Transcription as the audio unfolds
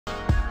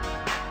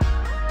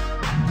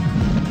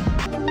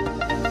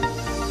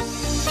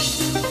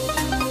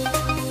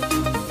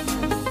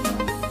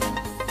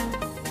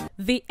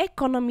The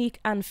Economic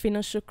and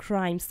Financial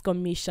Crimes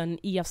Commission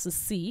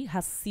 (Efcc)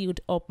 has sealed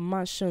up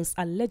mansions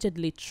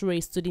allegedly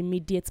traced to the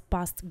immediate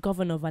past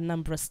governor of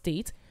Anambra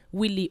State,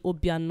 Willie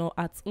Obiano,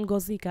 at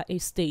Ngozika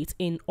Estate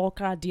in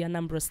Okra, the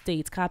Anambra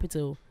State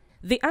capital.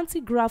 The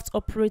anti-graft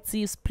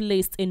operatives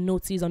placed a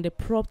notice on the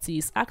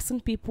properties asking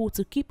people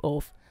to keep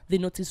off. The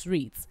notice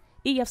reads,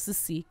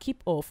 "EFCC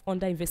keep off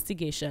under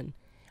investigation."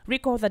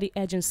 Recall that the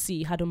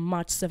agency had on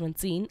March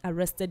 17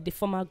 arrested the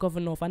former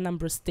governor of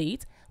Anambra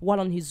State while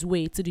on his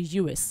way to the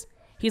US.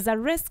 His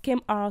arrest came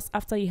hours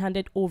after he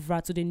handed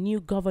over to the new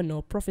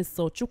governor,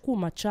 Professor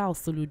Chukwuma Charles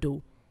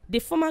Soludo. The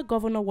former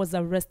governor was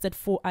arrested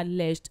for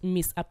alleged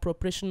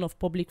misappropriation of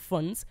public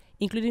funds,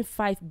 including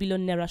 5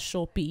 billion naira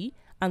Shopee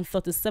and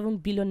 37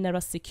 billion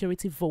naira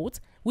security vote,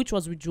 which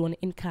was withdrawn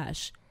in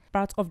cash.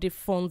 Part of the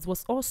funds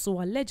was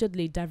also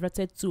allegedly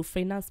diverted to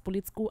finance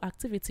political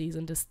activities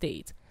in the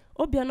state.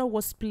 Obiano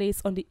was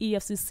placed on the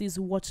EFCC's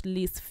watch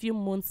list few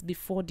months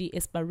before the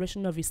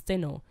expiration of his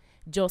tenure,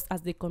 just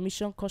as the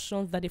commission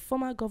cautioned that the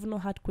former governor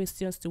had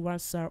questions to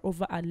answer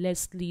over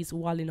alleged leaks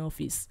while in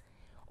office.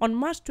 On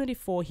March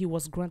 24, he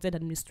was granted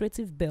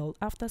administrative bail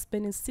after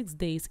spending 6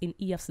 days in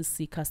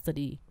EFCC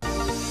custody.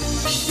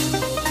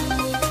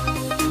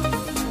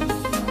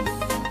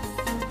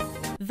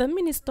 The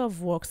Minister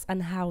of Works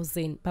and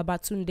Housing,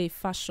 Babatunde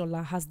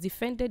Fashola, has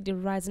defended the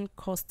rising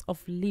cost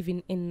of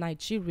living in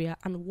Nigeria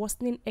and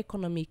worsening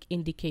economic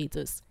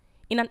indicators.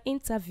 In an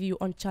interview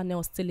on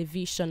Channels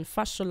Television,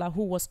 Fashola,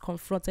 who was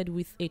confronted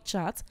with a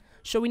chart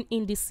showing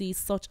indices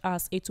such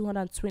as a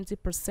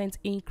 220%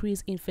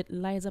 increase in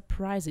fertilizer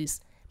prices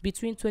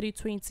between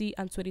 2020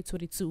 and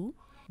 2022,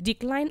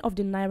 decline of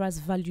the naira's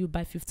value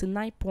by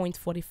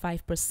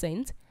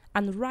 59.45%,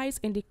 and rise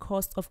in the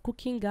cost of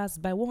cooking gas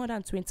by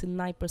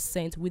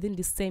 129% within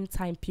the same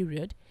time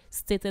period,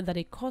 stated that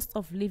the cost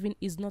of living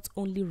is not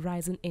only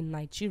rising in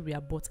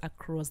Nigeria but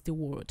across the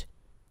world.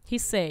 He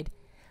said,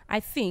 "I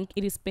think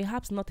it is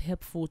perhaps not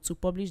helpful to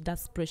publish that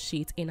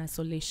spreadsheet in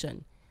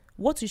isolation.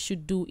 What you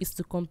should do is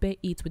to compare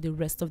it with the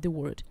rest of the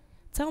world.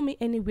 Tell me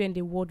anywhere in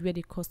the world where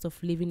the cost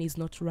of living is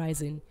not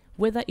rising,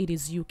 whether it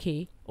is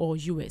UK or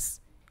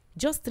US.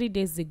 Just 3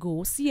 days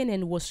ago,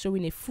 CNN was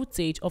showing a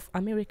footage of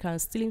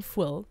Americans stealing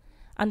fuel,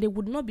 and they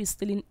would not be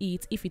stealing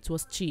it if it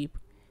was cheap.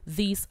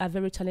 These are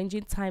very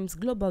challenging times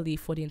globally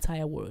for the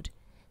entire world.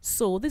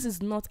 So this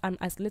is not an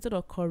isolated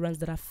occurrence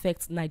that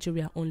affects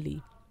Nigeria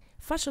only."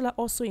 Fashola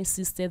also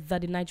insisted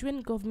that the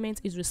Nigerian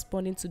government is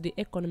responding to the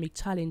economic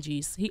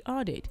challenges. He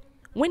added,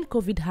 "When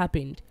COVID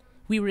happened,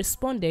 we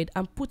responded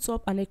and put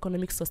up an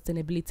economic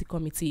sustainability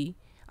committee,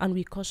 and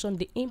we cautioned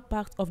the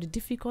impact of the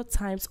difficult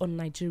times on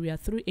Nigeria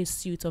through a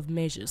suite of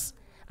measures.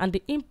 And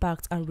the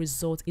impact and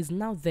result is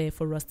now there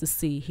for us to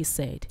see," he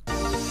said.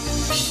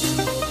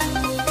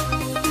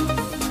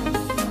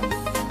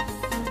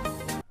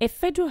 A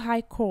federal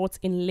high court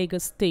in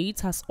Lagos State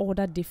has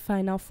ordered the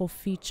final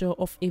forfeiture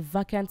of a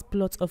vacant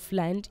plot of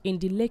land in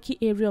the Lekki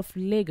area of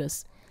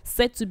Lagos,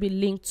 said to be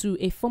linked to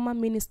a former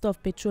Minister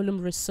of Petroleum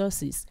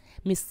Resources,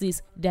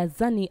 Mrs.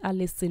 Diezani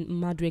Alison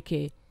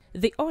Madweke.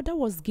 The order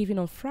was given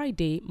on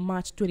Friday,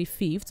 March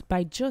 25th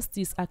by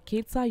Justice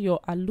Aketayo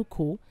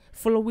Aluko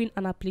following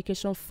an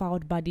application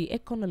filed by the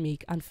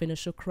Economic and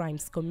Financial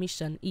Crimes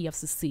Commission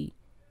 (EFCC).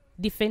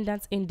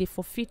 Defendants in the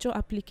forfeiture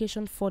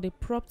application for the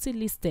property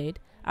listed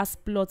as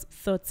Plot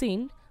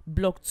 13,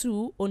 Block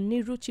 2,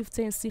 Oniru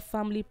Chieftaincy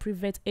Family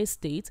Private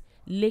Estate,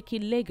 Lekki,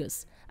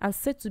 Lagos, and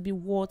said to be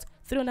worth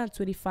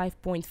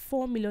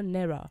 325.4 million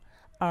naira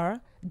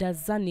are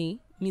Diezani,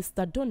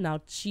 Mr.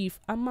 Donald Chief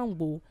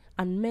Amangbo,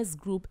 and Mess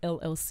Group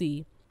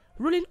LLC.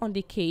 Ruling on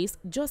the case,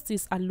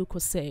 Justice Aluko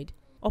said,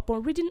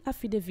 "Upon reading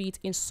affidavit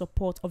in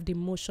support of the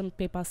motion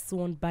paper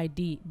sworn by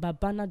the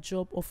Babana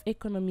Job of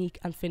Economic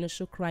and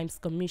Financial Crimes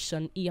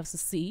Commission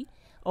 (EFCC)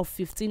 of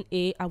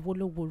 15A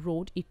Awolowo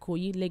Road,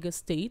 Ikoyi, Lagos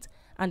State,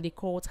 and the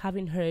court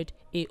having heard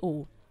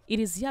AO, it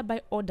is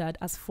hereby ordered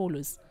as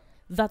follows: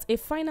 that a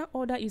final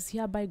order is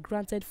hereby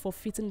granted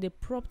forfeiting the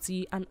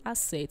property and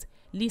asset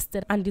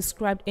listed and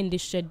described in the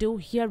schedule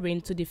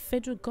herein to the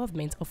Federal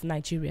Government of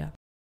Nigeria."